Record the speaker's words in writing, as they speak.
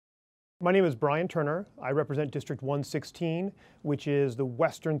My name is Brian Turner. I represent District 116, which is the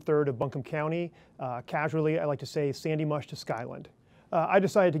western third of Buncombe County. Casually, I like to say Sandy Mush to Skyland. I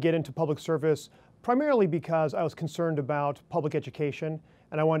decided to get into public service primarily because I was concerned about public education,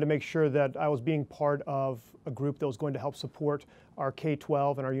 and I wanted to make sure that I was being part of a group that was going to help support our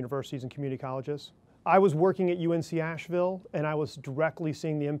K-12 and our universities and community colleges. I was working at UNC Asheville, and I was directly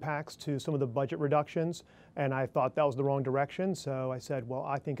seeing the impacts to some of the budget reductions, and I thought that was the wrong direction. So I said, well,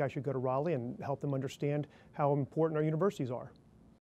 I think I should go to Raleigh and help them understand how important our universities are.